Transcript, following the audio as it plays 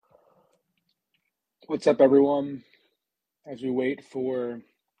What's up, everyone? As we wait for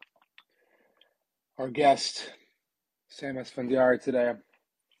our guest, Sam Esfandiari today,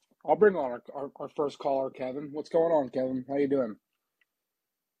 I'll bring on our first caller, Kevin. What's going on, Kevin? How you doing?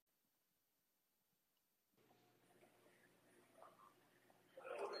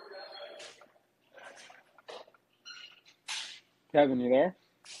 Kevin, you there?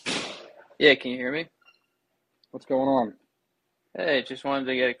 Yeah, can you hear me? What's going on? Hey, just wanted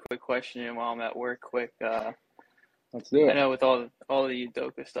to get a quick question in while I'm at work. Let's do I it. know with all the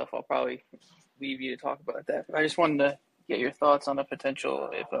Udoka stuff, I'll probably leave you to talk about that. But I just wanted to get your thoughts on the potential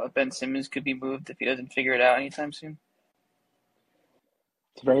if Ben Simmons could be moved if he doesn't figure it out anytime soon.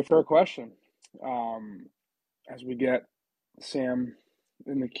 It's a very fair question. As we get Sam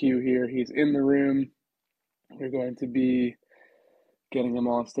in the queue here, he's in the room. We're going to be getting him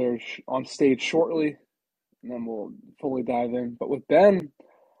on stage shortly, and then we'll fully dive in. But with Ben,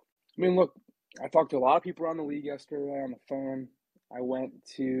 I mean, look, I talked to a lot of people around the league yesterday on the phone. I went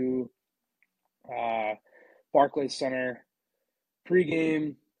to Barclays Center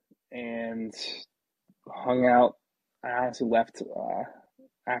pregame and hung out. I honestly left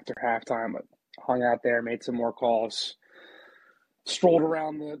after halftime, but hung out there, made some more calls, strolled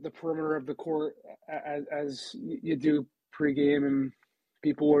around the perimeter of the court as you do pregame, and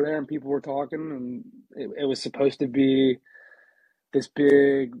people were there and people were talking, and it was supposed to be this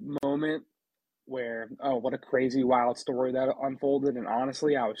big moment where, oh, what a crazy, wild story that unfolded. And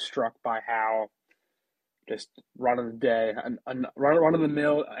honestly, I was struck by how just run of the day, run of the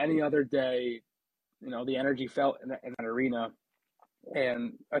mill, any other day, the energy felt in that arena.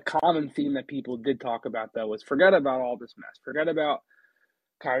 And a common theme that people did talk about, though, was forget about all this mess. Forget about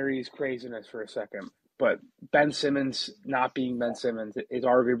Kyrie's craziness for a second. But Ben Simmons not being Ben Simmons is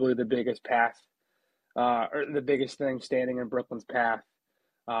arguably the biggest path, or the biggest thing standing in Brooklyn's path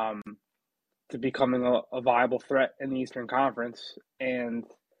to becoming a viable threat in the Eastern Conference. And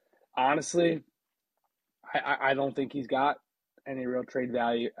honestly, I don't think he's got any real trade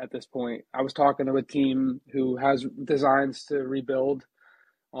value at this point. I was talking to a team who has designs to rebuild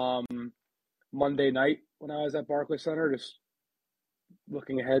Monday night when I was at Barclays Center, just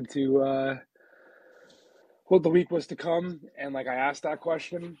looking ahead to what the week was to come. And I asked that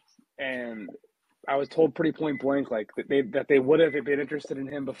question, and I was told pretty point blank that they would have been interested in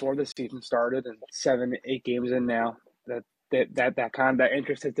him before the season started, and 7-8 games in now that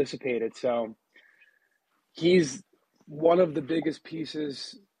interest has dissipated. So he's one of the biggest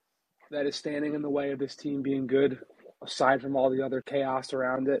pieces that is standing in the way of this team being good, aside from all the other chaos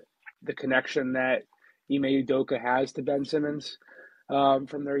around it. The connection that Ime Udoka has to Ben Simmons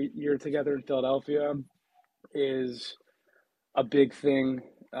from their year together in Philadelphia is a big thing,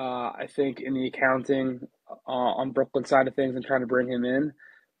 I think, in the accounting on Brooklyn side of things and trying to bring him in.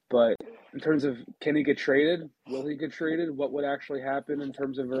 But in terms of can he get traded, will he get traded, what would actually happen in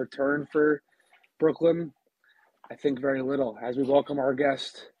terms of a return for Brooklyn, I think very little. As we welcome our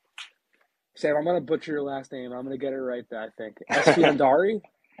guest, Sam, I'm going to butcher your last name. I'm going to get it right, I think. Esfandiari?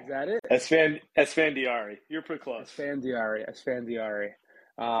 Is that it? Esfandiari. You're pretty close. Esfandiari.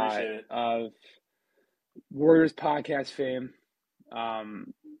 Appreciate it. Of Warriors podcast fame.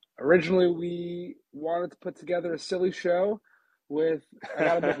 Originally, we wanted to put together a silly show I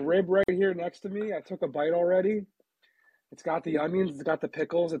got a McRib right here next to me. I took a bite already. It's got the onions, it's got the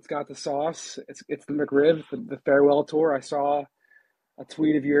pickles, it's got the sauce. It's the McRib, the farewell tour. I saw a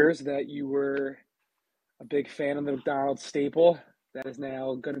tweet of yours that you were a big fan of the McDonald's staple that is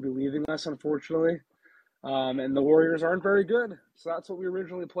now going to be leaving us, unfortunately. And the Warriors aren't very good. So that's what we were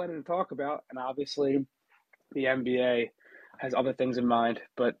originally planning to talk about. And obviously, the NBA has other things in mind.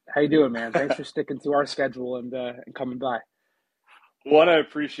 But how you doing, man? Thanks for sticking to our schedule and coming by. One, I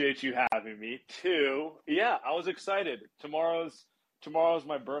appreciate you having me. Two, yeah, I was excited. Tomorrow's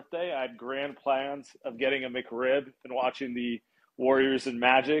my birthday. I had grand plans of getting a McRib and watching the Warriors and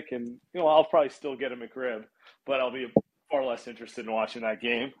Magic, and I'll probably still get a McRib, but I'll be far less interested in watching that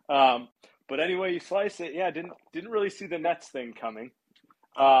game. But anyway, you slice it. Yeah, didn't really see the Nets thing coming,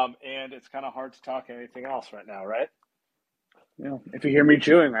 and it's kind of hard to talk anything else right now, right? If you hear me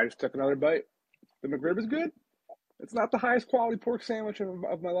chewing, I just took another bite. The McRib is good. It's not the highest quality pork sandwich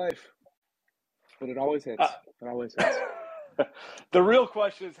of my life, but it always hits. It always hits. The real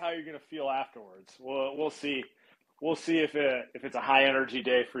question is how you're going to feel afterwards. We'll see. We'll see if it's a high energy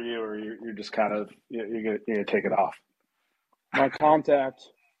day for you, or you're just kind of you're gonna take it off. My contact,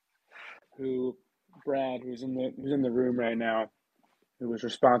 Brad, who's in the room right now, who was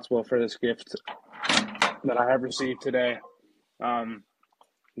responsible for this gift that I have received today,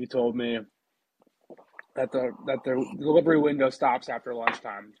 he told me that the delivery window stops after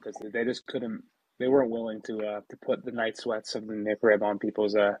lunchtime because they just couldn't they weren't willing to put the night sweats of the McRib on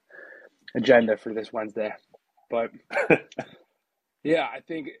people's agenda for this Wednesday. But yeah, I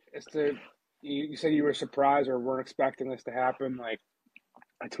think you said you were surprised or weren't expecting this to happen. Like,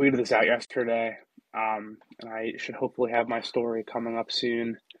 I tweeted this out yesterday, and I should hopefully have my story coming up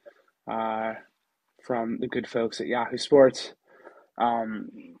soon from the good folks at Yahoo Sports.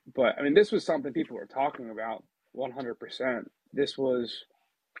 But I mean, this was something people were talking about 100%. This was,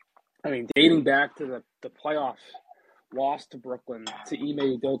 I mean, dating back to the playoff loss to Brooklyn, to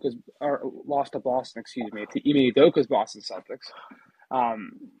Ime Udoka's, or loss to Boston, excuse me, to Ime Udoka's Boston Celtics.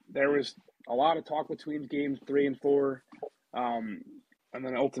 There was a lot of talk between games 3 and 4, and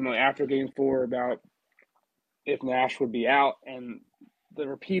then ultimately after game 4 about if Nash would be out. And the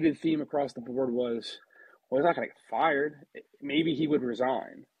repeated theme across the board was, well, he's not going to get fired. Maybe he would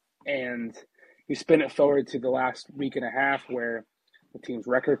resign. And you spin it forward to the last week and a half where the team's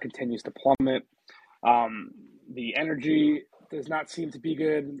record continues to plummet. The energy does not seem to be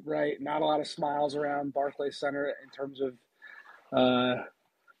good, right? Not a lot of smiles around Barclays Center in terms of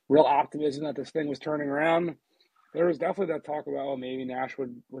real optimism that this thing was turning around. There was definitely that talk about, well, maybe Nash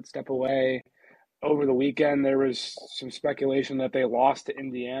would step away. Over the weekend, there was some speculation that they lost to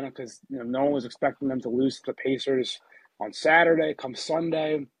Indiana because no one was expecting them to lose to the Pacers on Saturday. Come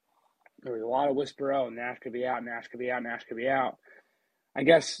Sunday, there was a lot of whisper, oh, Nash could be out, Nash could be out, Nash could be out. I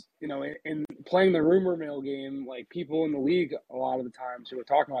guess, in playing the rumor mill game, like, people in the league a lot of the times who are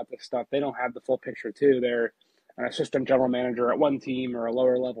talking about this stuff, they don't have the full picture too. They're an assistant general manager at one team or a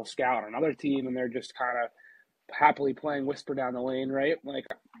lower level scout on another team, and they're just kind of happily playing whisper down the lane, right? Like,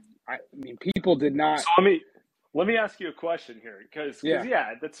 I mean, people did not. So let me ask you a question here, because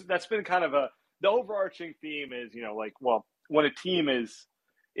that's been kind of the overarching theme is, when a team is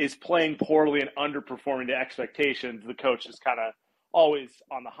playing poorly and underperforming to expectations, the coach is kind of always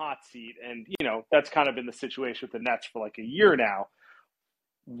on the hot seat, and that's kind of been the situation with the Nets for like a year now.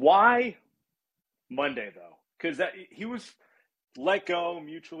 Why Monday though? Because he was let go,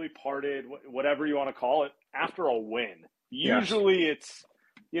 mutually parted, whatever you want to call it, after a win. Usually it's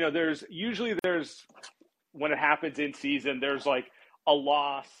there's when it happens in season, there's like a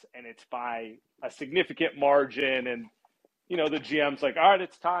loss and it's by a significant margin, and the GM's like, all right,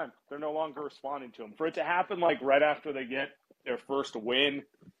 it's time. They're no longer responding to him. For it to happen like right after they get their first win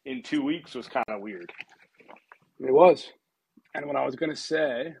in 2 weeks was kind of weird. It was. And what I was going to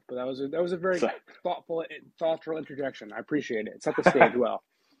say, but that was a very thoughtful interjection. I appreciate it. It set the stage well.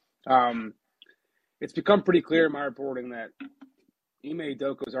 It's become pretty clear in my reporting that Ime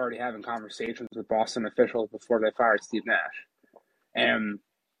Udoka was already having conversations with Boston officials before they fired Steve Nash. And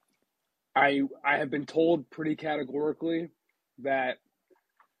I have been told pretty categorically that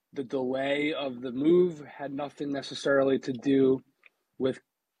the delay of the move had nothing necessarily to do with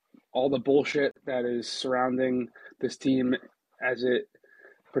all the bullshit that is surrounding this team as it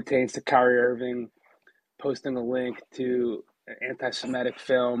pertains to Kyrie Irving posting a link to an anti-Semitic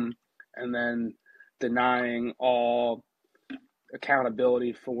film and then denying all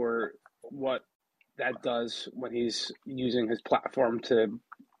accountability for what that does when he's using his platform to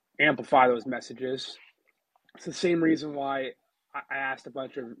amplify those messages. It's the same reason why I asked a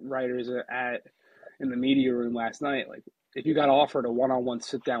bunch of writers in the media room last night, like, if you got offered a one-on-one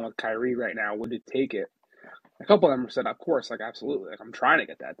sit-down with Kyrie right now, would you take it? A couple of them said, of course, like, absolutely. Like, I'm trying to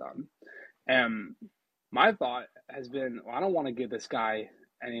get that done. And my thought has been, well, I don't want to give this guy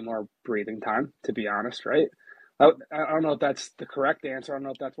any more breathing time, to be honest, right? I don't know if that's the correct answer. I don't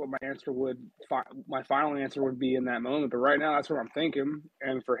know if that's what my final answer would be in that moment. But right now, that's what I'm thinking.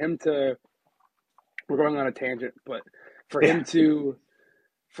 And for him to, we're going on a tangent, but for him to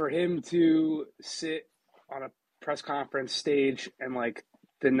sit on a press conference stage and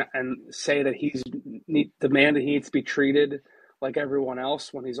say that he's demand that he needs to be treated like everyone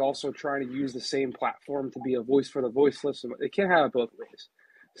else when he's also trying to use the same platform to be a voice for the voiceless, it can't have it both ways.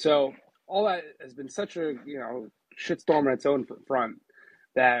 So all that has been such a shitstorm in its own front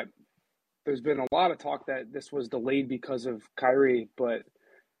that there's been a lot of talk that this was delayed because of Kyrie, but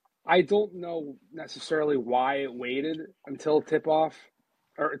I don't know necessarily why it waited until tip-off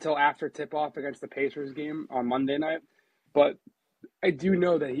or until after tip-off against the Pacers game on Monday night. But I do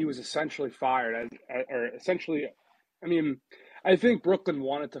know that he was essentially fired. I think Brooklyn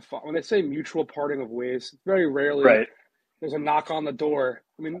wanted to – when they say mutual parting of ways, very rarely there's a knock on the door.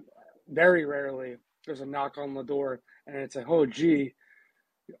 I mean, very rarely there's a knock on the door and it's like, oh, gee,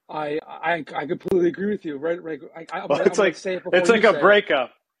 I completely agree with you. Right? It's like a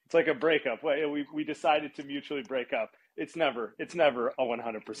breakup. It's like a breakup. We decided to mutually break up. It's never a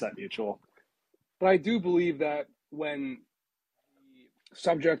 100% mutual. But I do believe that when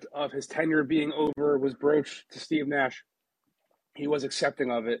subject of his tenure being over was broached to Steve Nash, he was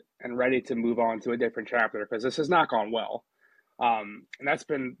accepting of it and ready to move on to a different chapter because this has not gone well. And that's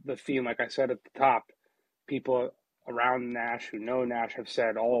been the theme, like I said at the top. People around Nash who know Nash have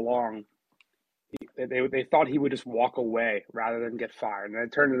said all along they thought he would just walk away rather than get fired, and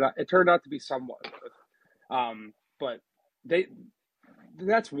it turned out to be somewhat. But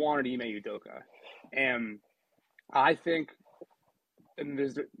that's wanted Ime Udoka, and I think, and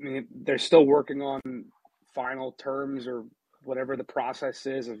they're still working on final terms or whatever the process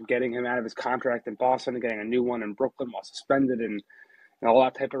is of getting him out of his contract in Boston and getting a new one in Brooklyn while suspended and all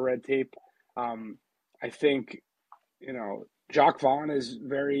that type of red tape. I think, Jacques Vaughn is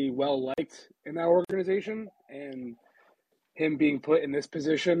very well liked in that organization, and him being put in this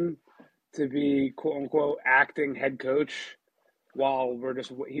position to be quote unquote acting head coach while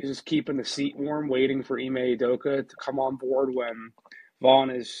he's just keeping the seat warm, waiting for Ime Udoka to come on board when Vaughn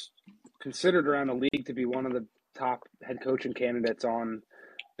is considered around the league to be one of the top head coaching candidates on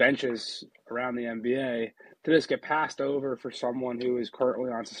benches around the NBA, to just get passed over for someone who is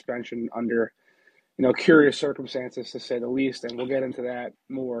currently on suspension under, curious circumstances to say the least, and we'll get into that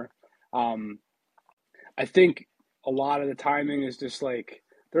more. I think a lot of the timing is just like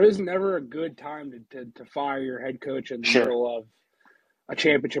there is never a good time to fire your head coach in the middle of a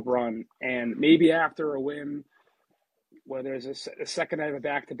championship run, and maybe after a win where there's a second night of a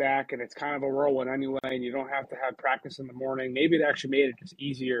back-to-back and it's kind of a whirlwind anyway and you don't have to have practice in the morning, maybe it actually made it just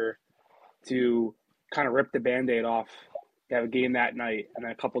easier to kind of rip the Band-Aid off. You have a game that night and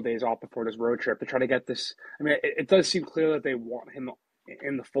then a couple of days off before this road trip to try to get this. I mean, it does seem clear that they want him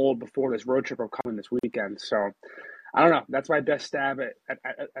in the fold before this road trip will come in this weekend. So I don't know. That's my best stab at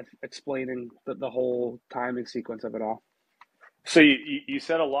explaining the whole timing sequence of it all. So you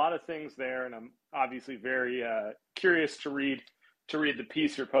said a lot of things there, and I'm obviously very curious to read the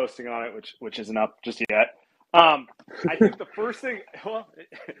piece you're posting on it, which isn't up just yet. I think the first thing,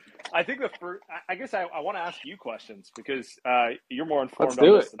 I guess I want to ask you questions because you're more informed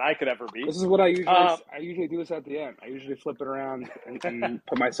on this than I could ever be. This is what I usually do this at the end. I usually flip it around and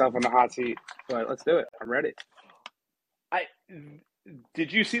put myself in the hot seat. But let's do it. I'm ready.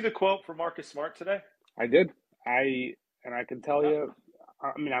 Did you see the quote from Marcus Smart today? I did. And I can tell you,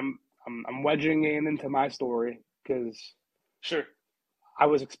 I mean, I'm wedging in into my story because sure, I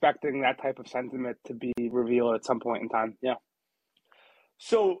was expecting that type of sentiment to be revealed at some point in time. Yeah.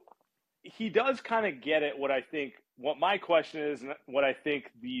 So he does kind of get it. What my question is, and what I think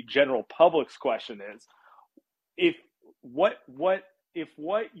the general public's question is, if what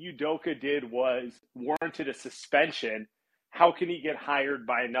Udoka did was warranted a suspension, how can he get hired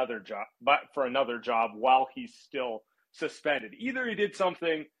by another job, for another job while he's still suspended? Either he did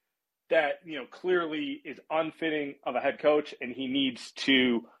something that, clearly is unfitting of a head coach and he needs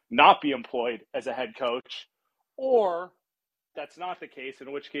to not be employed as a head coach, or that's not the case,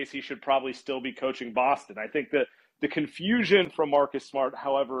 in which case he should probably still be coaching Boston. I think that the confusion from Marcus Smart,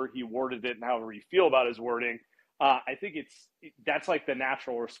 however he worded it and however you feel about his wording, I think that's like the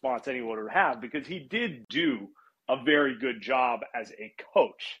natural response anyone would have, because he did do a very good job as a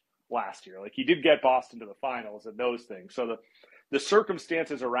coach last year. Like, he did get Boston to the finals and those things. So the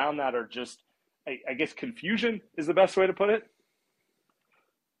circumstances around that are just, I guess, confusion is the best way to put it.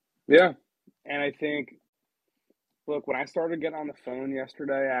 Yeah. And I think, look, when I started getting on the phone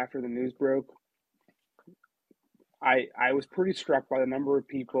yesterday after the news broke, I was pretty struck by the number of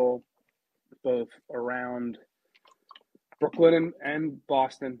people both around Brooklyn and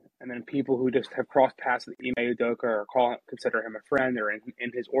Boston, and then people who just have crossed paths with Ime Udoka or consider him a friend or in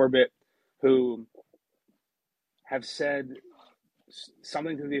his orbit, who have said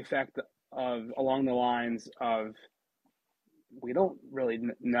something to the effect of, along the lines of, we don't really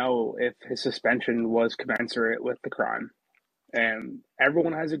know if his suspension was commensurate with the crime. And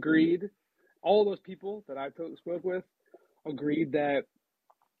everyone has agreed, all of those people that I spoke with agreed that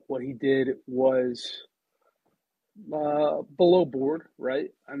what he did was below board,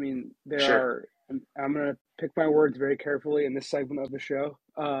 right? I mean, there I'm going to pick my words very carefully in this segment of the show,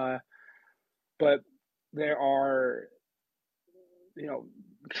 but there are,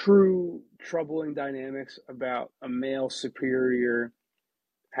 true troubling dynamics about a male superior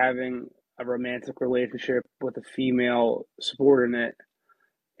having a romantic relationship with a female subordinate.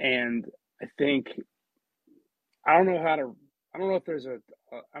 And I think, I don't know if this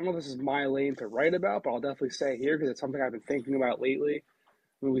is my lane to write about, but I'll definitely say it here because it's something I've been thinking about lately.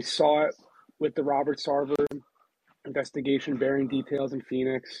 When we saw it with the Robert Sarver investigation bearing details in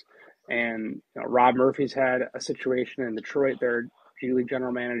Phoenix, and Rob Murphy's had a situation in Detroit, their G League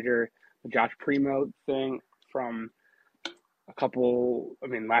general manager, the Josh Primo thing from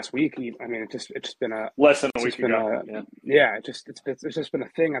last week. It's just been less than a week ago. it's just been a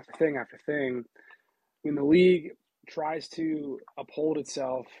thing after thing after thing. The league tries to uphold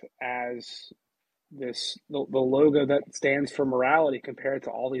itself as the logo that stands for morality compared to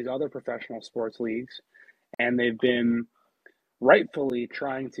all these other professional sports leagues, and they've been rightfully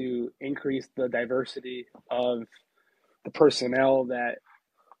trying to increase the diversity of the personnel that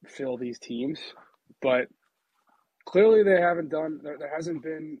fill these teams, but clearly they haven't done. There hasn't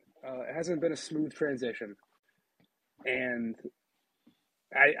been it hasn't been a smooth transition, and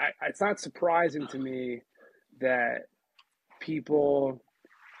it's not surprising to me that people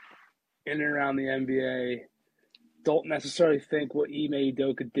in and around the NBA don't necessarily think what Ime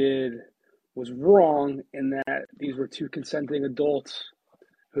Udoka did was wrong, in that these were two consenting adults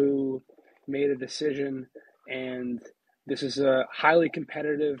who made a decision, and this is a highly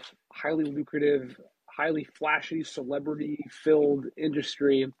competitive, highly lucrative, highly flashy, celebrity-filled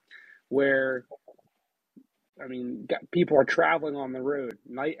industry where, people are traveling on the road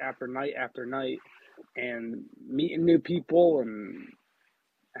night after night after night and meeting new people and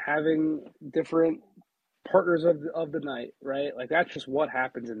having different partners of the night, right? Like, that's just what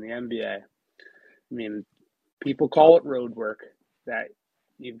happens in the NBA. People call it road work, that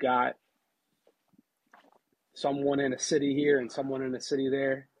you've got someone in a city here and someone in a city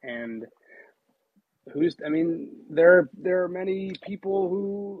there, and there are many people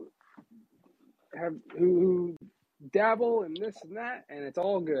who dabble in this and that, and it's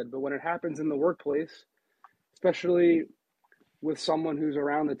all good. But when it happens in the workplace, especially with someone who's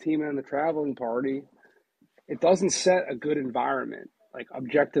around the team and the traveling party, it doesn't set a good environment, like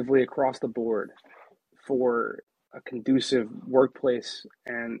objectively across the board, for a conducive workplace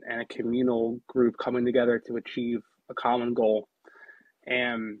and a communal group coming together to achieve a common goal.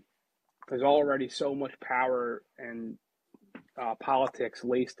 And there's already so much power and politics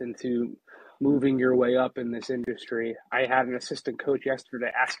laced into moving your way up in this industry. I had an assistant coach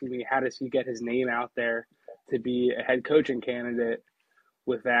yesterday asking me, how does he get his name out there to be a head coaching candidate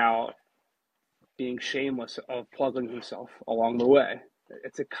without being shameless of plugging himself along the way?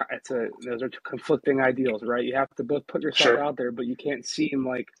 Those are two conflicting ideals, right? You have to both put yourself out there, but you can't seem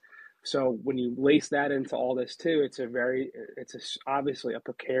like. So when you lace that into all this too, it's obviously a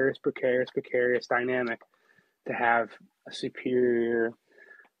precarious dynamic to have a superior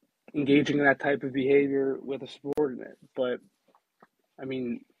engaging in that type of behavior with a subordinate. But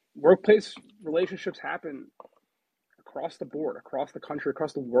workplace relationships happen across the board, across the country,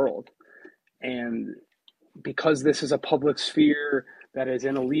 across the world, and because this is a public sphere that is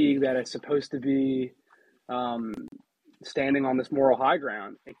in a league that is supposed to be standing on this moral high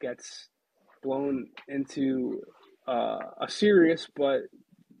ground, it gets blown into a serious but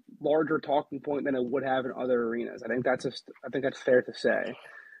larger talking point than it would have in other arenas. I think that's fair to say.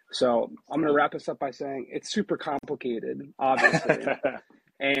 So I'm going to wrap this up by saying it's super complicated, obviously,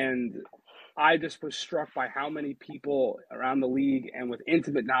 and I just was struck by how many people around the league and with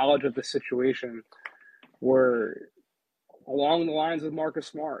intimate knowledge of the situation were along the lines of Marcus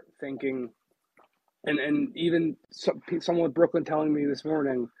Smart, thinking, and even someone with Brooklyn telling me this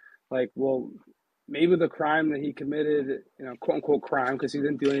morning, like, well, maybe the crime that he committed, quote unquote crime, because he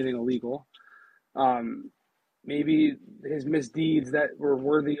didn't do anything illegal, maybe his misdeeds that were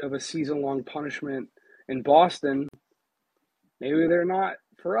worthy of a season-long punishment in Boston, maybe they're not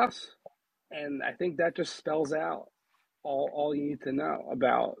for us. And I think that just spells out all you need to know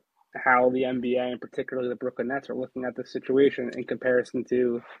about how the NBA and particularly the Brooklyn Nets are looking at the situation in comparison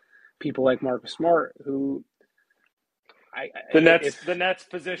to people like Marcus Smart, who the Nets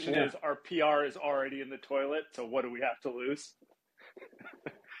position is our PR is already in the toilet, so what do we have to lose?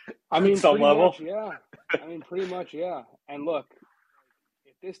 Pretty much, yeah. And look,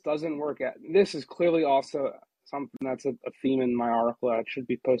 if this doesn't work out, this is clearly also something that's a theme in my article that should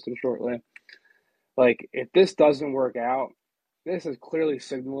be posted shortly. Like, if this doesn't work out, this is clearly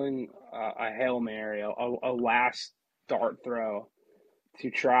signaling a Hail Mary, a last dart throw to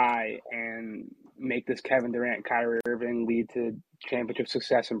try and make this Kevin Durant, Kyrie Irving lead to championship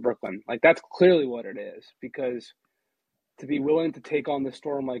success in Brooklyn. Like, that's clearly what it is, because to be willing to take on the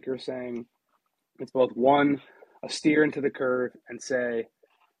storm, like you're saying, it's both one, a steer into the curve and say,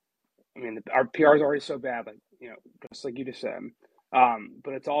 our PR is already so bad, just like you just said.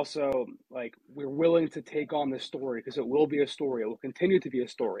 But it's also like we're willing to take on this story because it will be a story. It will continue to be a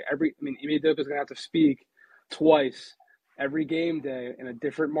story. Ime Udoka is going to have to speak twice every game day in a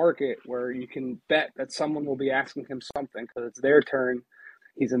different market where you can bet that someone will be asking him something because it's their turn.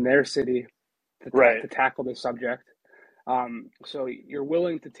 He's in their city to tackle this subject. So you're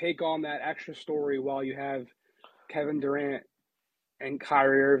willing to take on that extra story while you have Kevin Durant and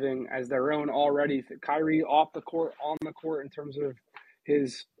Kyrie Irving as their own already. Kyrie off the court, on the court in terms of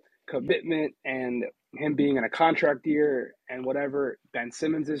his commitment and him being in a contract year and whatever. Ben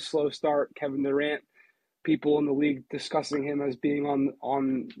Simmons' slow start, Kevin Durant, people in the league discussing him as being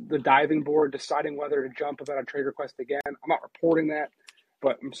on the diving board, deciding whether to jump about a trade request again. I'm not reporting that,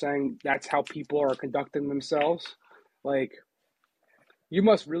 but I'm saying that's how people are conducting themselves. Like, you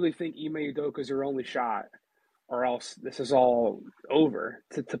must really think Ime Udoka is your only shot, or else this is all over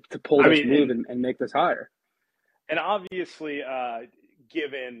to pull I this mean, move and make this higher. and obviously,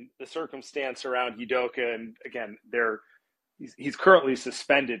 given the circumstance around Udoka, and again, he's currently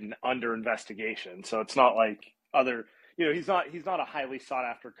suspended and under investigation, so it's not like other, he's not a highly sought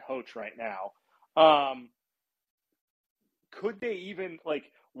after coach right now. Could they even, like,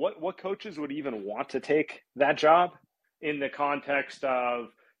 what coaches would even want to take that job in the context of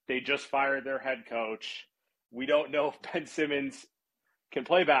they just fired their head coach? We don't know if Ben Simmons can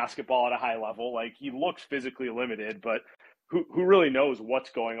play basketball at a high level. Like, he looks physically limited, but who really knows what's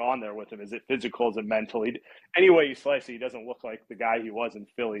going on there with him? Is it physical? Is it mental? Any way you slice it, he doesn't look like the guy he was in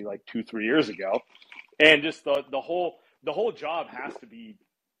Philly like 2-3 years ago. And just the whole job has to be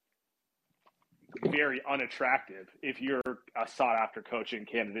very unattractive if you're a sought after coaching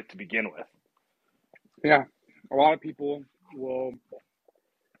candidate to begin with. Yeah, a lot of people will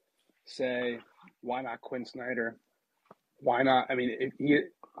say, "Why not Quinn Snyder? Why not?" I mean,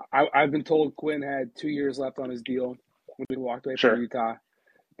 I've been told Quinn had 2 years left on his deal when he walked away from Utah.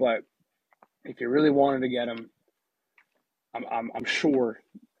 But if you really wanted to get him, I'm sure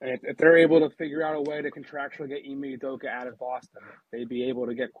if they're able to figure out a way to contractually get Ime Udoka out of Boston, they'd be able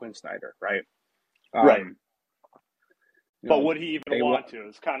to get Quinn Snyder, right? Right. But would he even want to?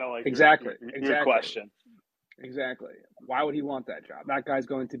 It's kind of like exactly your question. Exactly. Why would he want that job? That guy's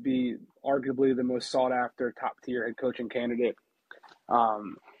going to be arguably the most sought after top tier head coaching candidate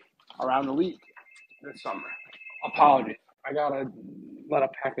around the league this summer. Apologies. I gotta let a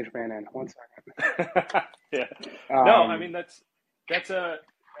package man in. 1 second. Yeah. No, I mean that's an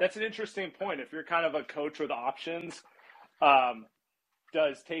interesting point. If you're kind of a coach with options,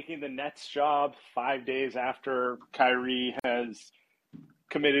 does taking the Nets job 5 days after Kyrie has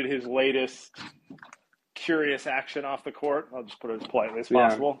committed his latest curious action off the court, I'll just put it as politely as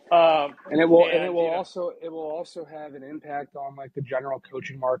possible. And it will also have an impact on like the general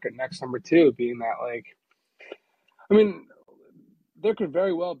coaching market next summer too, being that, like, I mean, there could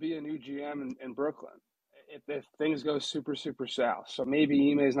very well be a new GM in Brooklyn if things go super, super south. So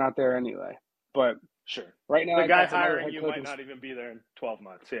maybe Ime is not there anyway. But sure, right now the guy hiring you might not even be there in 12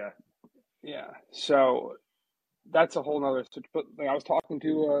 months. Yeah. Yeah. So that's a whole nother. But like, I was talking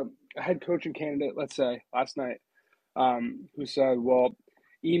to a head coaching candidate, let's say last night, who said, "Well,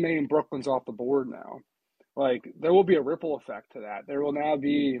 Ime in Brooklyn's off the board now. Like, there will be a ripple effect to that. There will now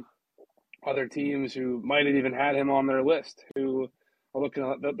be other teams who might have even had him on their list who are looking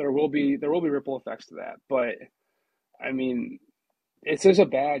at. There will be ripple effects to that. But I mean, it's just a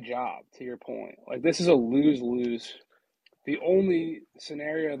bad job. To your point, like, this is a lose-lose. The only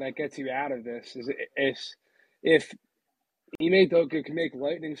scenario that gets you out of this is if Ime Udoka can make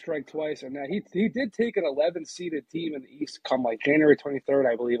lightning strike twice, and that he did take an 11-seeded team in the East come like January 23rd,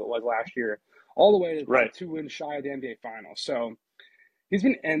 I believe it was last year, all the way to 2 wins shy of the NBA Finals. So he's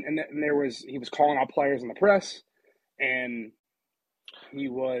been and he was calling out players in the press, and he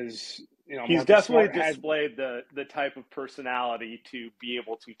was he's Marcus definitely Smart displayed the type of personality to be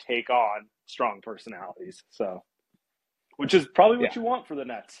able to take on strong personalities. So. Which is probably what you want for the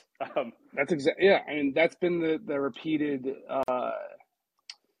Nets. That's exactly. Yeah, I mean, that's been the repeated. I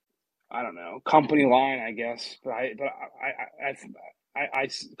don't know, company line, I guess. But I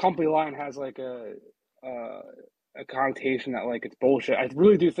company line has like a connotation that, like, it's bullshit. I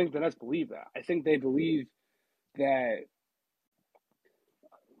really do think the Nets believe that. I think they believe that.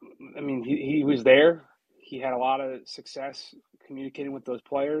 I mean, he was there. He had a lot of success communicating with those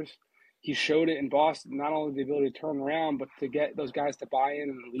players. He showed it in Boston, not only the ability to turn around, but to get those guys to buy in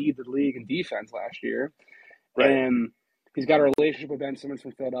and lead the league in defense last year. Right. And he's got a relationship with Ben Simmons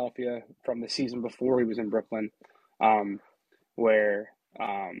from Philadelphia from the season before he was in Brooklyn, where,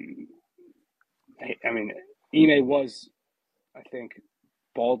 I mean, Ime was, I think,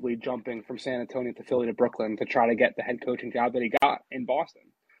 baldly jumping from San Antonio to Philly to Brooklyn to try to get the head coaching job that he got in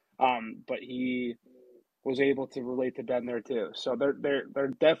Boston. But he was able to relate to Ben there too. So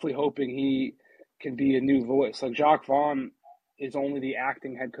they're definitely hoping he can be a new voice. Like, Jacques Vaughn is only the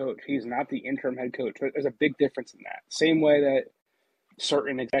acting head coach. He's not the interim head coach. There's a big difference in that. Same way that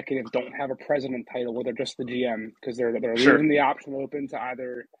certain executives don't have a president title where they're just the GM, because they're leaving the option open to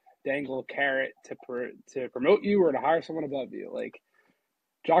either dangle a carrot to promote you or to hire someone above you. Like,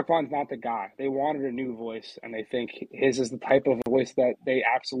 Jacque Vaughn's not the guy. They wanted a new voice, and they think his is the type of voice that they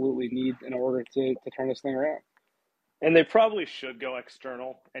absolutely need in order to turn this thing around. And they probably should go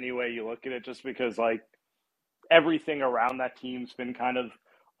external any way you look at it, just because like everything around that team's been kind of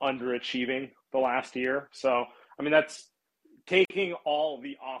underachieving the last year. So I mean that's taking all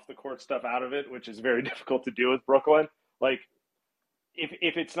the off the court stuff out of it, which is very difficult to do with Brooklyn. Like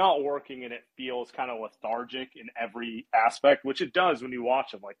if it's not working and it feels kind of lethargic in every aspect, which it does when you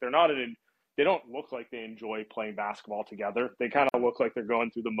watch them, like they don't look like they enjoy playing basketball together. They kind of look like they're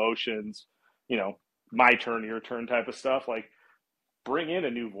going through the motions, my turn, your turn type of stuff. Like bring in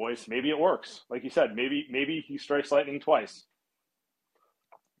a new voice. Maybe it works. Like you said, maybe he strikes lightning twice.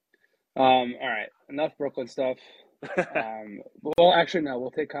 All right, enough Brooklyn stuff. Well, actually, no.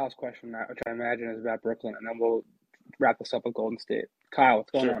 We'll take Kyle's question, which I imagine is about Brooklyn, and then we'll wrap this up with Golden State. Kyle,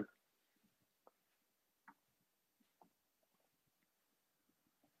 what's going on?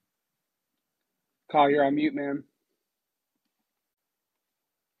 Kyle, you're on mute, man.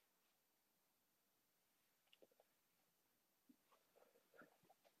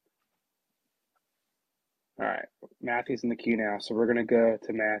 All right, Matthew's in the queue now, so we're going to go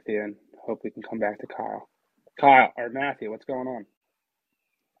to Matthew and hope we can come back to Kyle. Kyle, or Matthew, what's going on?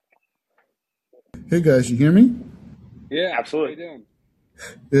 Hey guys, you hear me? Yeah, absolutely. How you doing?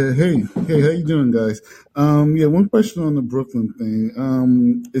 Hey, how you doing, guys? One question on the Brooklyn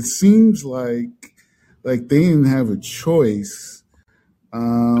thing. It seems like they didn't have a choice,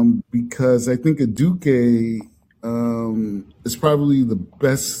 because I think Aduke is probably the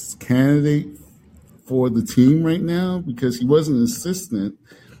best candidate for the team right now because he was an assistant,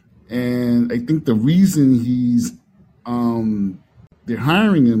 and I think the reason they're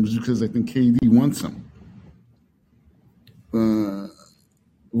hiring him is because I think KD wants him.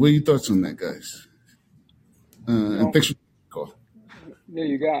 What are your thoughts on that, guys? And thanks for the call. Yeah,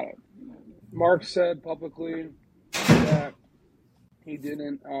 you got it. Mark said publicly that he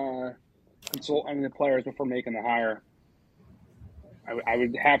didn't consult any of the players before making the hire. I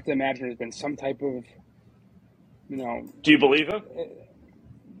would have to imagine there's been some type of, Do you believe him?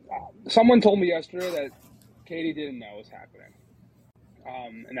 Someone told me yesterday that Katie didn't know was happening,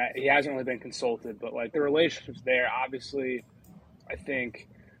 and that he hasn't really been consulted. But like the relationship's there. Obviously, I think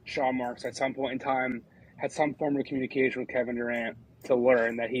Sean Marks at some point in time had some form of communication with Kevin Durant to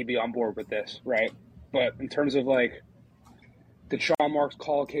learn that he'd be on board with this, right? But in terms of like, did Sean Marks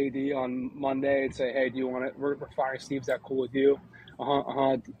call KD on Monday and say, "Hey, do you want it? We're firing Steve. Is that cool with you?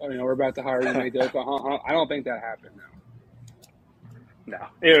 We're about to hire you, Doka. I don't think that happened. No,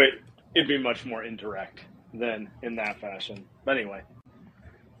 it'd be much more indirect than in that fashion. But anyway,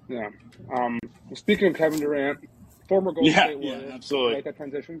 yeah. Speaking of Kevin Durant, former Golden State Warrior, absolutely. make that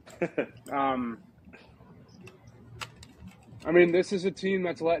transition. I mean, this is a team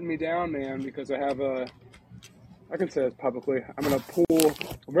that's letting me down, man, because I can say this publicly, I'm in a pool,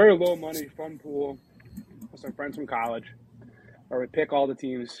 a very low money, fun pool with some friends from college, where we pick all the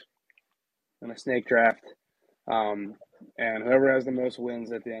teams in a snake draft, and whoever has the most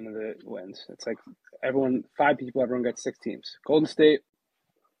wins at the end of it wins. It's like 5 people, everyone gets 6 teams. Golden State,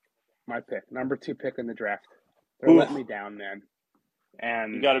 my pick, number 2 pick in the draft. They're letting me down, man.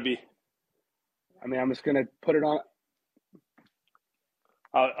 And you got to be. I mean, I'm just gonna put it on.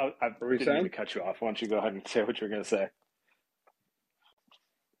 I didn't mean to cut you off. Why don't you go ahead and say what you're going to say?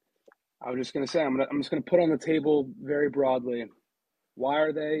 I was just going to say, I'm just going to put on the table very broadly. Why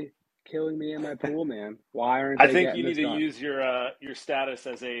are they killing me in my pool, man? Why aren't they? I think you need to use your status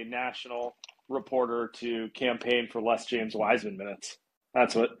as a national reporter to campaign for less James Wiseman minutes.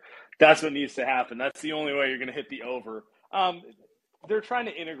 That's what needs to happen. That's the only way you're going to hit the over. They're trying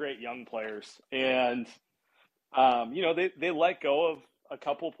to integrate young players, and they let go of a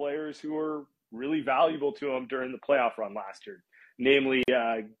couple players who were really valuable to them during the playoff run last year, namely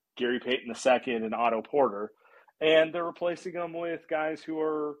Gary Payton II and Otto Porter. And they're replacing them with guys who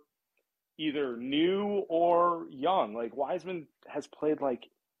are either new or young. Like Wiseman has played like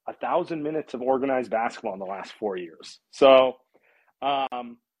 1,000 minutes of organized basketball in the last 4 years. So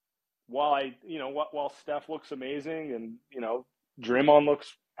while Steph looks amazing and, Draymond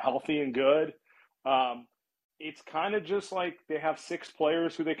looks healthy and good, it's kind of just like they have 6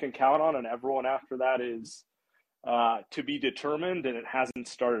 players who they can count on, and everyone after that is to be determined, and it hasn't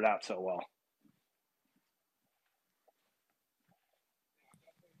started out so well.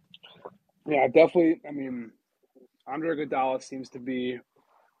 Yeah, definitely. I mean, Andre Iguodala seems to be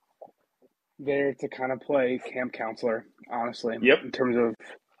there to kind of play camp counselor, honestly. Yep. In terms of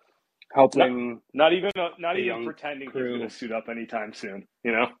helping. Not even pretending crew. He's going to suit up anytime soon,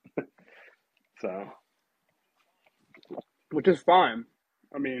 So. Which is fine.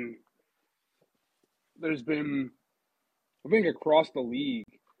 I mean, I think across the league,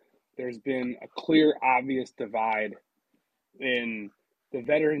 there's been a clear, obvious divide in the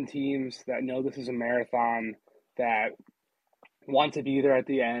veteran teams that know this is a marathon, that want to be there at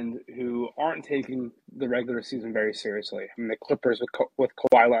the end, who aren't taking the regular season very seriously. I mean, the Clippers with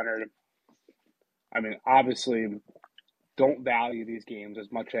Kawhi Leonard, I mean, obviously don't value these games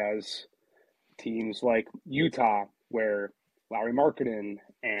as much as teams like Utah, where Larry Markkinen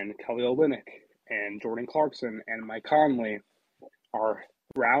and Kelly Olynyk and Jordan Clarkson and Mike Conley are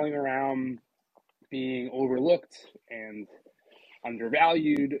rallying around being overlooked and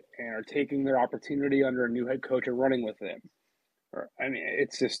undervalued and are taking their opportunity under a new head coach and running with it. I mean,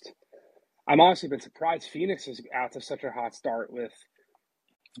 it's just, I'm honestly been surprised Phoenix is out to such a hot start with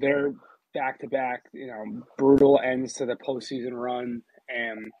their back-to-back, brutal ends to the postseason run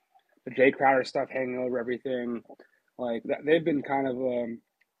and the Jay Crowder stuff hanging over everything. Like, they've been kind of a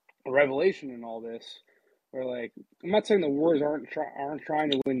revelation in all this. Where, like, I'm not saying the Warriors aren't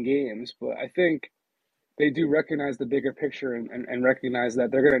trying to win games, but I think they do recognize the bigger picture and recognize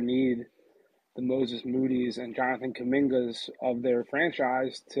that they're going to need the Moses Moody's and Jonathan Kumingas of their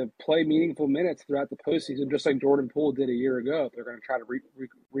franchise to play meaningful minutes throughout the postseason, just like Jordan Poole did a year ago. If they're going to try to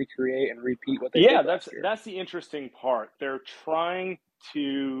recreate and repeat what they did last year. That's the interesting part. They're trying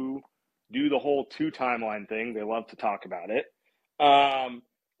to do the whole two timeline thing. They love to talk about it.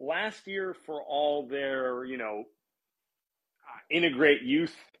 Last year, for all their integrate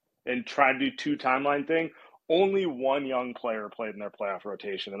youth and try to do two timeline thing, only one young player played in their playoff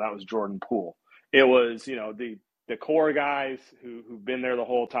rotation, and that was Jordan Poole. It was, the core guys who've been there the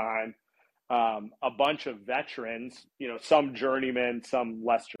whole time, a bunch of veterans, some journeymen, some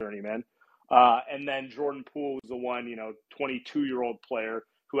less journeymen, and then Jordan Poole was the one, 22-year-old player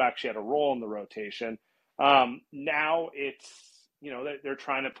who actually had a role in the rotation. Now it's, they're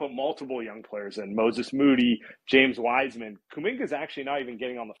trying to put multiple young players in. Moses Moody, James Wiseman. Kuminga's actually not even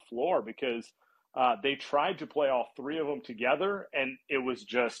getting on the floor because they tried to play all three of them together, and it was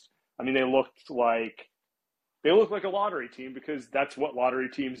just, they looked like a lottery team because that's what lottery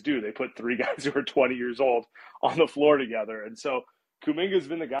teams do. They put three guys who are 20 years old on the floor together. And so Kuminga's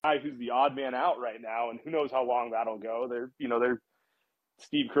been the guy who's the odd man out right now, and who knows how long that'll go.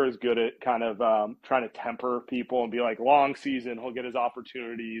 Steve Kerr is good at kind of trying to temper people and be like, long season, he'll get his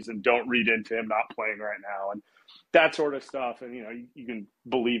opportunities, and don't read into him not playing right now and that sort of stuff. And, you can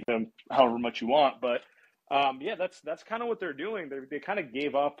believe him however much you want. But, that's kind of what they're doing. They kind of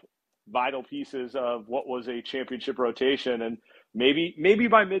gave up vital pieces of what was a championship rotation. And maybe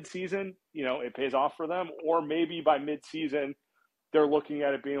by midseason, it pays off for them. Or maybe by midseason, they're looking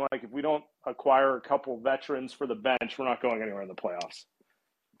at it being like, if we don't acquire a couple veterans for the bench, we're not going anywhere in the playoffs.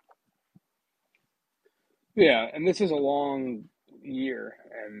 Yeah, and this is a long year,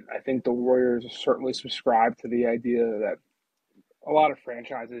 and I think the Warriors certainly subscribe to the idea that a lot of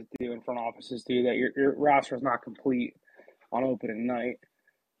franchises do and front offices do, that your roster is not complete on opening night.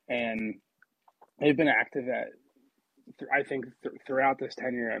 And they've been active throughout this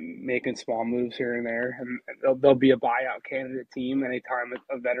tenure, making small moves here and there. And they'll be a buyout candidate team anytime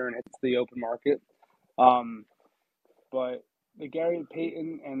a veteran hits the open market. But the Gary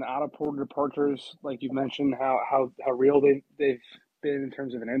Payton and the Otto Porter departures, like you mentioned, how real they've been in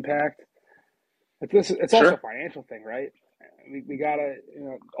terms of an impact. It's also a financial thing, right? We gotta,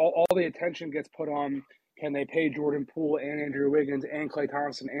 all the attention gets put on, can they pay Jordan Poole and Andrew Wiggins and Klay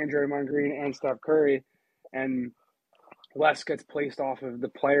Thompson and Draymond Green and Steph Curry, and less gets placed off of the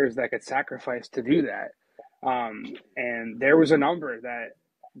players that get sacrificed to do that. And there was a number that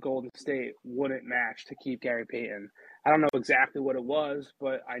Golden State wouldn't match to keep Gary Payton. I don't know exactly what it was,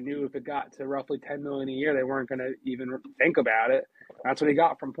 but I knew if it got to roughly $10 million a year, they weren't going to even think about it. That's what he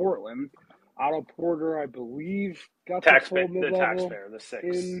got from Portland. Otto Porter, I believe, got the full mid-level. The taxpayer, the six.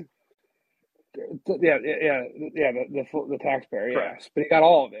 The taxpayer, Correct. yes. But he got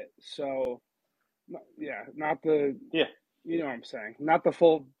all of it. So, not the – yeah. You know what I'm saying? Not the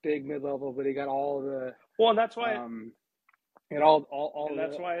full big mid-level, but he got all of the – Well, and that's why and all and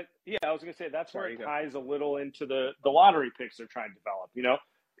that's why I was going to say that's where it ties a little into the lottery picks they're trying to develop,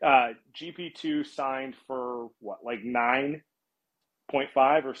 GP2 signed for like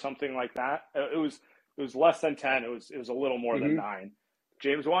 9.5 or something like that. It was less than 10. It was a little more than 9.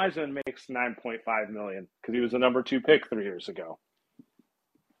 James Wiseman makes $9.5 million because he was the number 2 pick 3 years ago.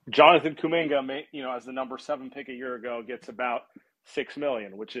 Jonathan Kuminga, as the number 7 pick a year ago, gets about $6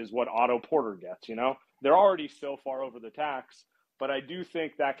 million, which is what Otto Porter gets. They're already so far over the tax, but I do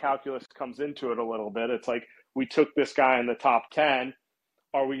think that calculus comes into it a little bit. It's like, we took this guy in the top 10.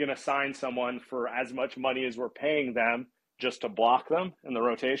 Are we going to sign someone for as much money as we're paying them just to block them in the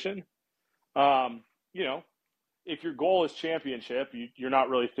rotation. You know, if your goal is championship, you're not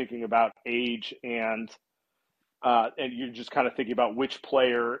really thinking about age and you're just kind of thinking about which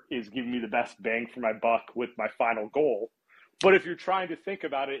player is giving me the best bang for my buck with my final goal. But if you're trying to think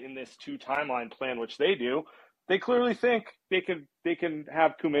about it in this 2-timeline plan, which they do, they clearly think they can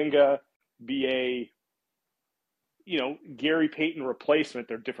have Kuminga be a, you know, Gary Payton replacement.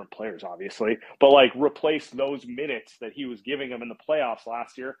 They're different players, obviously, but like replace those minutes that he was giving them in the playoffs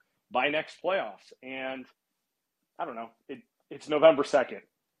last year by next playoffs. And I don't know, it's November 2nd.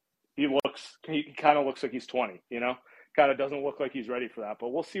 He kind of looks like he's 20, you know, kind of doesn't look like he's ready for that, but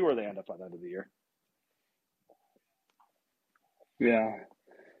we'll see where they end up by the end of the year. Yeah.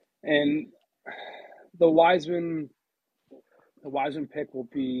 And the Wiseman pick will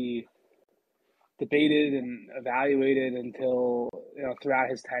be debated and evaluated until, you know, throughout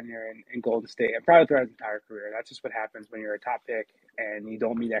his tenure in Golden State and probably throughout his entire career. That's just what happens when you're a top pick and you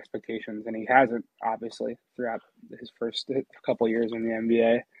don't meet expectations. And he hasn't, obviously, throughout his first couple of years in the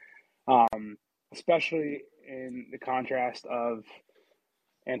NBA. Especially in the contrast of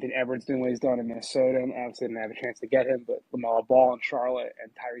Anthony Edwards doing what he's done in Minnesota, and obviously didn't have a chance to get him, but LaMelo Ball in Charlotte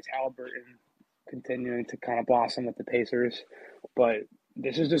and Tyrese Halliburton continuing to kind of blossom with the Pacers. But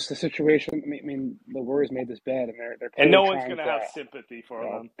this is just a situation. I mean, the Warriors made this bad, and they're and no one's going to have sympathy for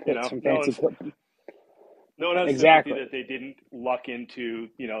them. You know, no one has exactly. sympathy that they didn't luck into,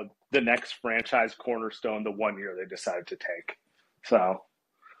 you know, the next franchise cornerstone the 1 year they decided to take. So.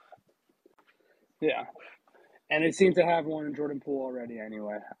 Yeah, and it seemed to have one in Jordan Poole already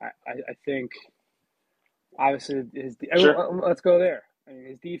anyway. I think, obviously, let's go there. I mean,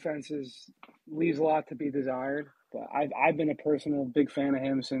 his defense leaves a lot to be desired, but I've been a personal big fan of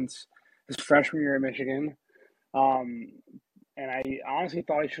him since his freshman year at Michigan. And I honestly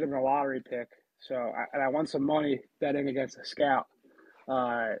thought he should have been a lottery pick. So I won some money betting against a scout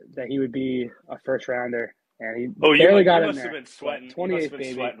that he would be a first rounder. And he barely got in there. You must have been sweating when they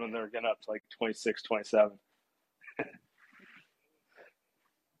were getting up to like 26, 27.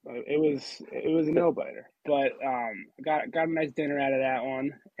 It was a no-biter. But got a nice dinner out of that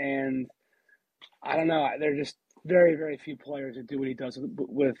one. And I don't know. There are just very, very few players who do what he does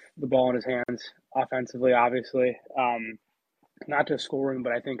with the ball in his hands offensively, obviously. Not just scoring,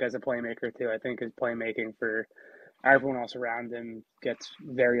 but I think as a playmaker, too. I think his playmaking for everyone else around him gets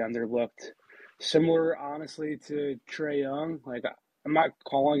very underlooked. Similar, honestly, to Trae Young. Like, I'm not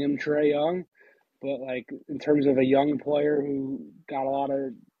calling him Trae Young, but, like, in terms of a young player who got a lot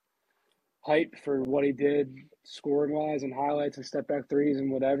of hype for what he did scoring-wise and highlights and step-back threes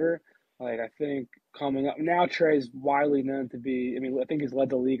and whatever, like, I think coming up – now Trae's widely known to be – I mean, I think he's led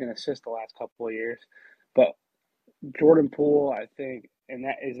the league in assists the last couple of years. But Jordan Poole, I think – and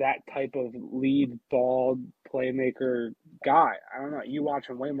that is that type of lead ball playmaker guy. I don't know. You watch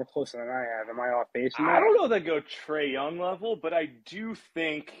him way more closely than I have. Am I off base? I don't know that go Trae Young level, but I do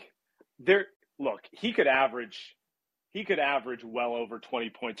think he could average well over 20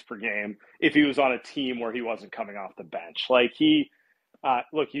 points per game if he was on a team where he wasn't coming off the bench. Like he's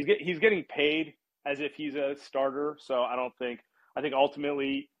getting paid as if he's a starter. So I think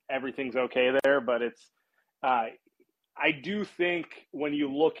ultimately everything's okay there, but I do think when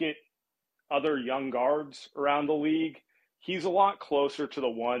you look at other young guards around the league, he's a lot closer to the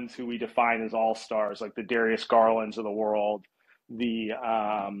ones who we define as all-stars, like the Darius Garlands of the world, I'm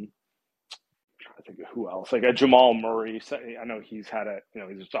trying to think of who else, like a Jamal Murray. I know he's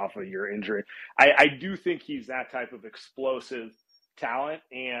just off of a year injury. I do think he's that type of explosive talent.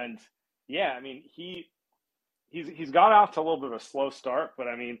 And yeah, I mean, he's got off to a little bit of a slow start, but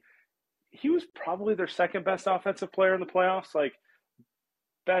I mean, he was probably their second best offensive player in the playoffs. Like,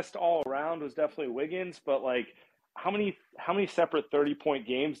 best all around was definitely Wiggins, but like, how many separate 30-point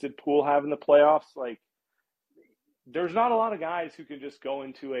games did Poole have in the playoffs? Like, there's not a lot of guys who can just go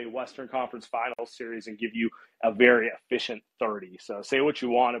into a Western Conference Finals series and give you a very efficient 30. So say what you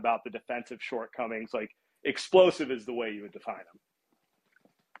want about the defensive shortcomings, like explosive is the way you would define them.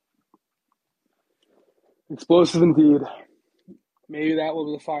 Explosive indeed. Maybe that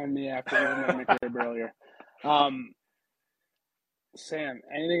will define me after eating my McRib earlier. Sam,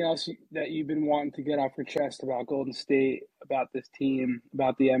 anything else that you've been wanting to get off your chest about Golden State, about this team,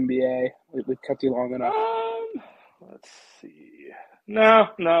 about the NBA? We've kept you long enough. Let's see. No.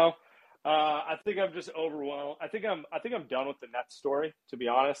 I think I'm just overwhelmed. I think I'm done with the Nets story, to be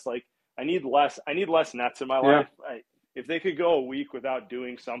honest. Like, I need less Nets in my life. If they could go a week without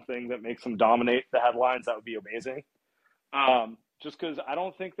doing something that makes them dominate the headlines, that would be amazing. Just because I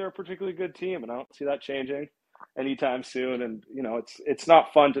don't think they're a particularly good team, and I don't see that changing anytime soon. And, you know, it's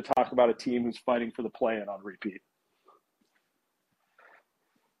not fun to talk about a team who's fighting for the play-in on repeat.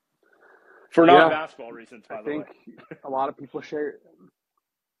 For Yeah, non-basketball reasons, I by the way. think a lot of people share.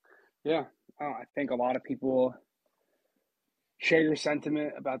 Yeah, I think a lot of people share your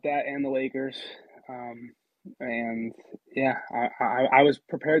sentiment about that and the Lakers. And yeah, I was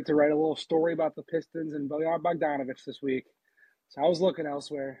prepared to write a little story about the Pistons and Bojan Bogdanovic this week. So I was looking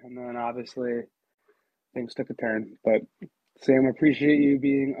elsewhere, and then obviously things took a turn. But Sam, I appreciate you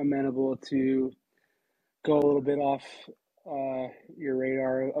being amenable to go a little bit off your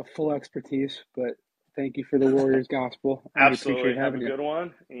radar of full expertise. But thank you for the Warriors gospel, and we appreciate Absolutely. Have a having you. good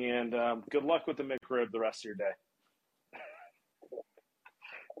one, and good luck with the McRib the rest of your day.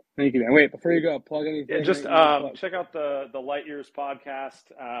 Thank you, man. Wait, before you go, plug anything Yeah, just that you want to plug. check out the Light Years podcast.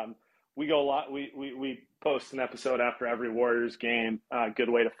 We go a lot. We post an episode after every Warriors game. Good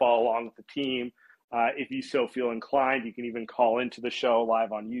way to follow along with the team. If you so feel inclined, you can even call into the show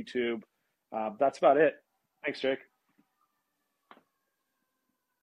live on YouTube. That's about it. Thanks, Jake.